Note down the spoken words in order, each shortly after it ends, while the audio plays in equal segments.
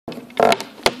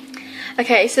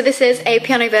Okay, so this is a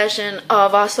piano version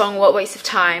of our song What a Waste of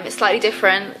Time. It's slightly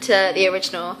different to the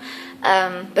original,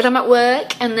 but I'm at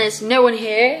work and there's no one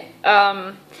here,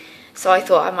 so I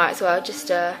thought I might as well just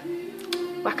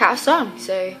whack out a song,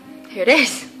 so here it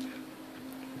is.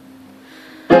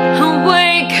 I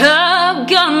wake up,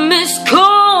 got a missed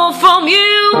call from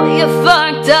you. You're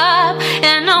fucked up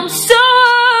and I'm so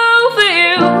over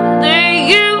you.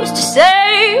 They used to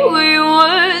say we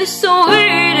were the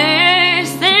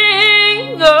sweetest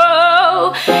thing.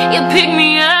 Oh, you picked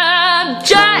me up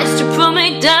just to put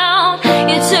me down.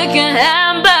 You took a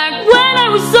hand back when I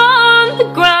was on the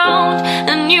ground,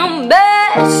 and you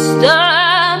messed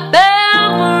up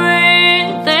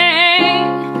everything.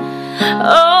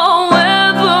 Oh,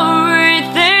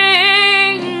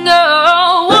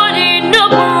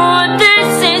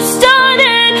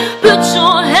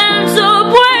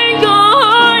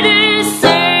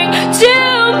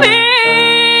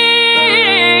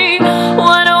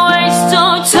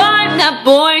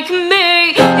 boy can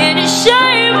be. It is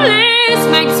shameless,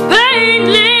 makes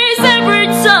painless. Every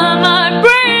time I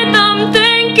breathe I'm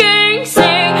thinking,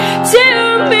 sing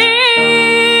to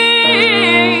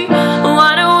me.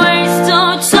 What a waste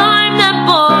of time that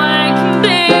boy can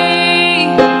be.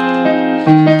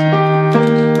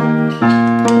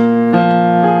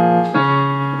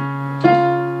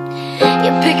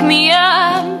 You pick me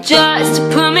up just to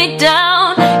put me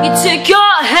down. You took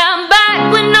your hand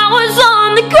back when I was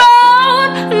on the ground.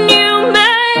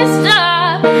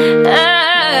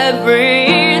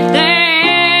 Everything,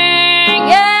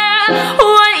 yeah.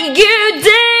 What you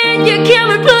did, you can't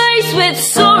replace with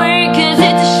sorry, 'cause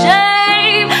it's a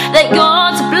shame that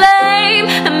you're to blame.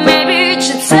 And maybe you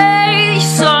should say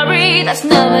sorry. That's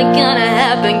never gonna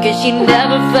happen, 'cause you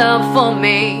never fell for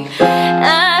me.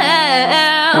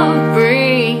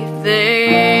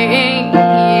 Everything,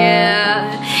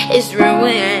 yeah, is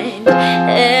ruined.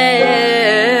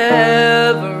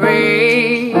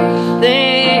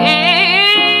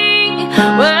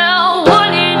 Well,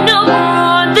 what do you know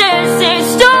when this has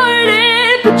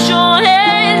started? Put your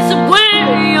hands up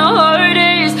where your heart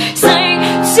is. Sing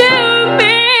to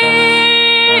me.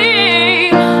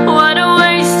 What a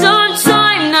waste of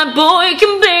time that boy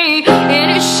can be. It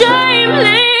is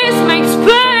shameless, makes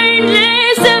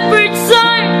painless. Every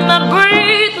time I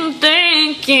breathe I'm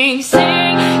thinking,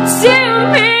 sing to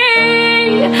me.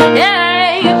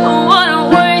 Yeah, what a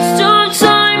waste of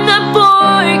time that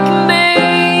boy can be.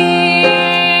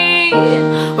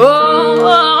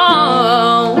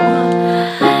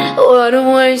 What a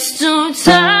waste of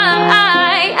time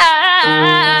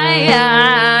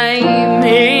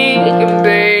he can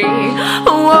be.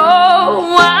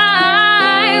 Whoa,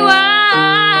 why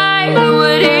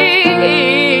would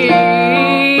he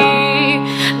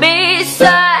be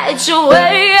such a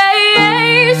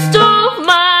waste of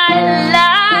my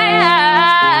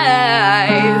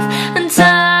life and time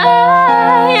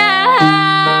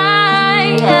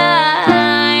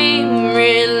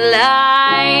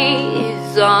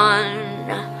relies on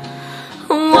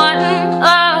one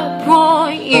up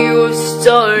what you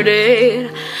started.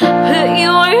 Put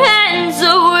your hands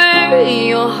up where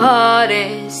your heart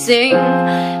is. Sing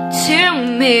to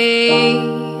me.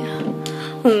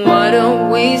 What a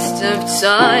waste of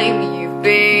time you've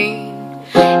been.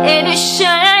 It is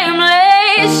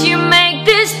shameless, you make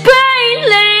this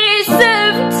painless.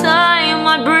 Every time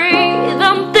I breathe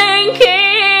I'm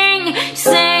thinking,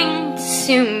 sing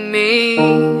to me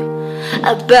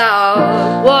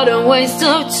about what a waste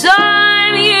of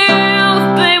time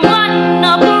you've been. One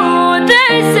up what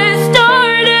this has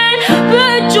started.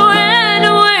 Put your hand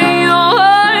where your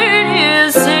heart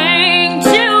is. Sing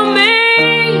to me,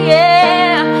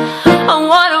 yeah.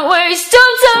 What a waste of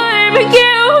time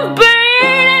you've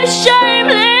been. It's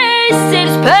shameless,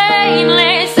 it's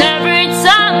painless.